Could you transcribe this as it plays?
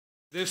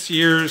This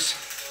year's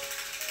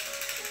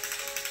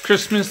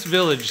Christmas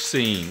Village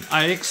scene.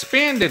 I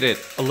expanded it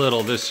a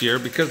little this year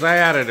because I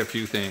added a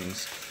few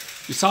things.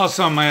 You saw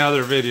some of my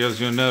other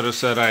videos, you'll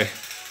notice that I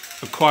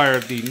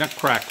acquired the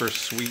Nutcracker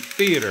Suite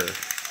Theater,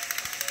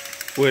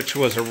 which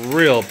was a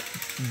real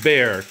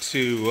bear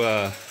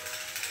to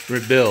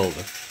rebuild.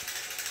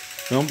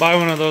 Don't buy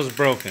one of those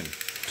broken.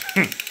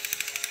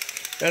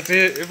 That's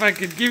it. If I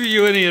could give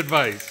you any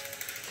advice,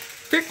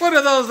 pick one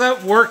of those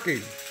up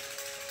working.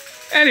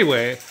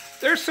 Anyway,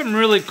 there's some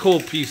really cool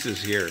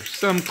pieces here,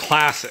 some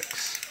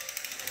classics.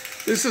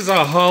 This is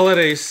a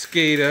Holiday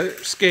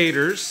Skaters,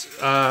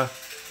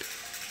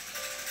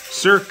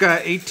 circa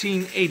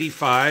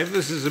 1885.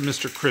 This is a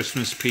Mr.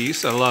 Christmas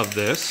piece. I love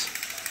this.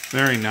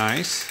 Very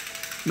nice.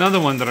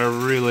 Another one that I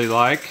really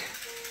like.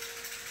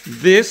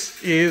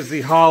 This is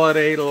the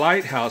Holiday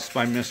Lighthouse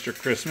by Mr.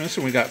 Christmas,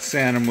 and we got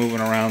Santa moving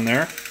around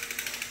there.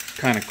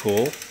 Kind of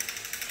cool.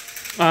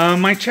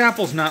 My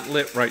chapel's not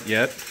lit right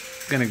yet.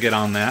 Gonna get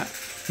on that.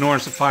 Nor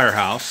is the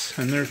firehouse.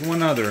 And there's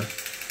one other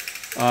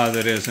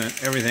that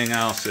isn't. Everything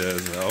else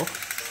is, though.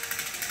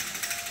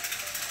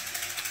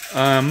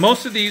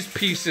 Most of these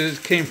pieces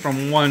came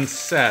from one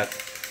set,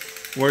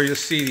 where you'll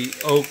see the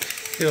Oak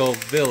Hill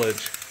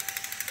Village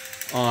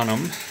on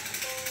them,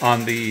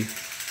 on the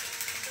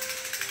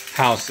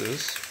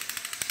houses.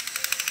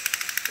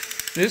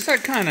 This I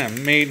kind of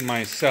made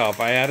myself.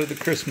 I added the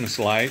Christmas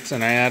lights,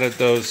 and I added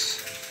those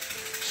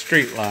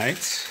street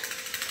lights.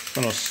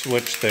 Little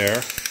switch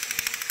there.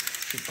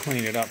 Should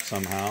clean it up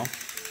somehow.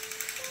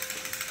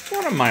 It's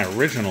one of my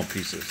original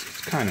pieces.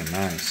 It's kind of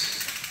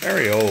nice.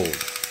 Very old.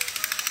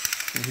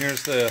 And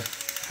here's the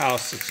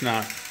house that's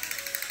not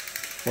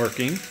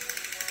working.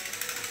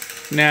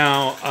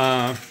 Now,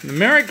 the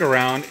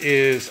merry-go-round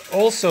is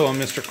also a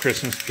Mr.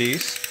 Christmas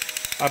piece.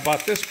 I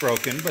bought this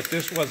broken, but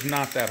this was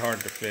not that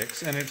hard to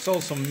fix. And it's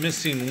also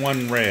missing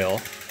one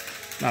rail.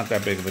 Not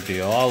that big of a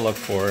deal. I'll look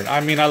for it. I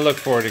mean, I look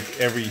for it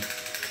every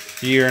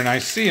year, and I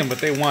see them, but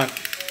they want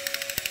 $1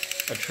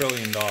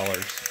 trillion.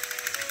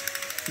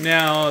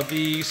 Now,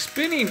 the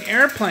spinning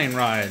airplane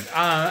ride,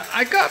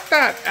 I got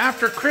that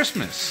after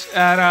Christmas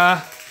at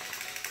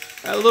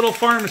a little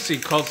pharmacy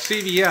called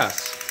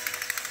CVS.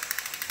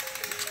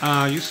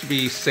 Used to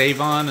be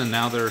Save-On, and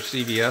now they're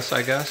CVS,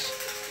 I guess.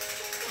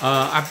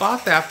 I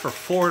bought that for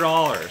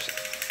 $4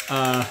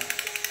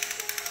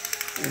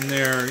 in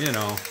their,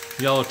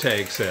 yellow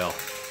tag sale.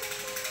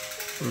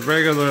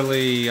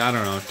 Regularly, I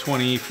don't know,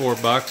 24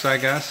 bucks, I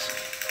guess.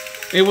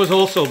 It was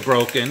also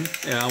broken.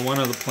 One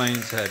of the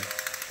planes had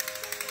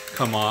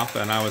come off,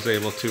 and I was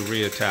able to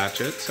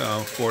reattach it. So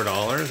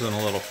 $4 and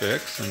a little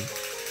fix, and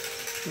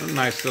a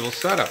nice little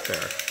setup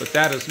there. But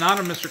that is not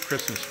a Mr.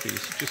 Christmas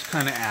piece. It just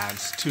kind of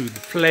adds to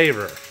the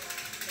flavor.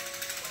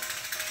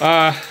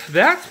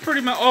 That's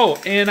pretty much. Oh,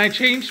 and I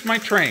changed my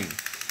train.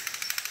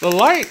 The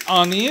light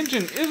on the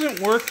engine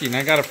isn't working.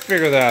 I got to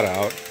figure that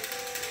out.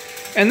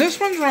 And this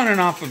one's running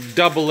off of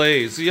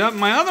AA's.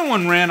 My other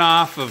one ran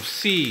off of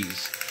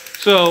C's.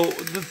 So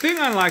the thing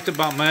I liked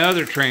about my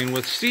other train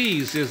with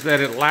C's is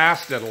that it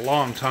lasted a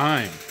long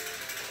time.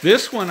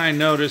 This one I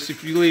noticed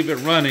if you leave it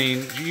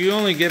running, you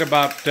only get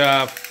about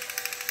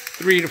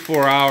 3 to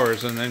 4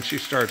 hours, and then she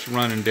starts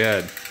running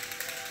dead.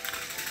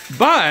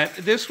 But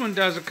this one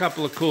does a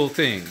couple of cool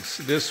things.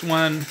 This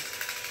one,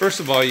 first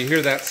of all, you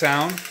hear that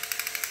sound?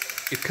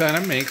 It kind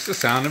of makes the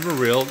sound of a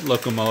real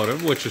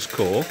locomotive, which is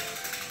cool.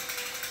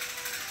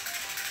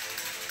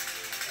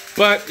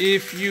 But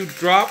if you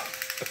drop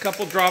a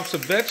couple drops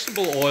of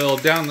vegetable oil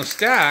down the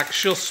stack,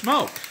 she'll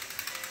smoke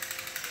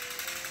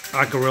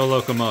like a real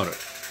locomotive.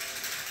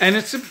 And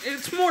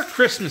it's more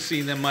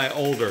Christmassy than my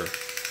older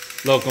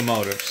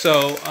locomotive,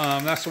 so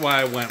that's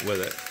why I went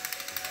with it.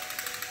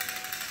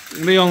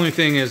 The only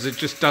thing is it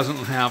just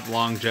doesn't have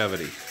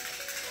longevity.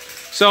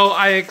 So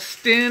I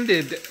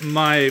extended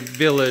my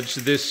village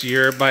this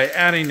year by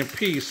adding a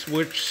piece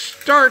which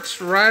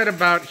starts right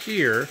about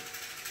here,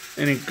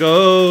 and it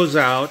goes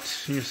out.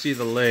 You see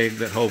the leg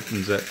that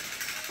opens it.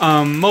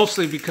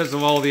 Mostly because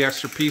of all the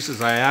extra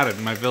pieces I added.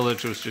 My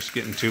village was just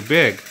getting too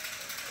big.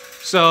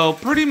 So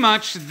pretty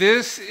much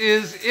this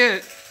is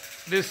it.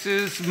 This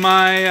is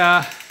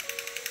my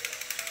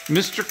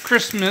Mr.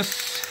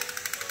 Christmas.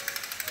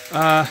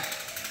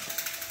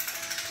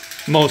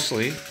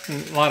 Mostly.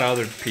 A lot of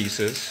other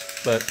pieces.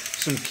 But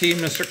some key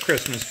Mr.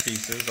 Christmas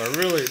pieces are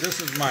really, this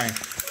is my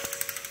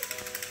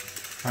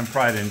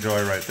pride and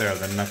joy right there,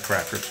 the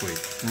Nutcracker Suite.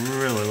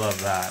 Really love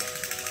that.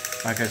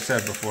 Like I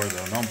said before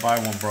though, don't buy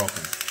one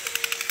broken.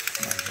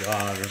 Oh my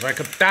God, there's like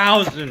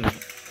 1,000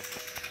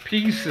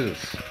 pieces,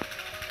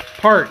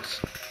 parts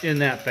in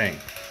that thing.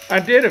 I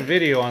did a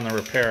video on the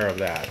repair of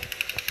that.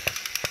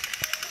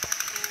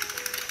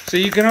 So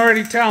you can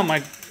already tell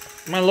my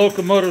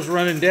locomotive's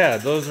running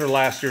dead. Those are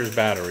last year's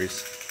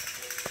batteries.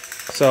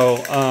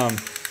 So,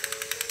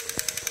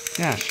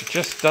 yeah, she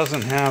just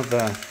doesn't have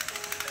the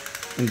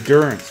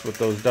endurance with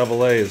those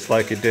AA's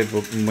like it did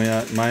with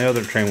my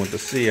other train with the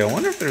C. I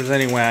wonder if there's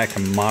any way I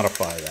can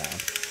modify that.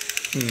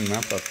 I'll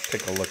have to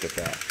take a look at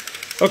that.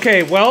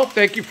 Okay, well,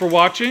 thank you for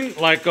watching.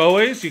 Like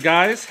always, you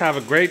guys have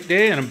a great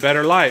day and a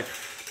better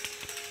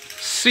life.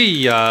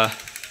 See ya.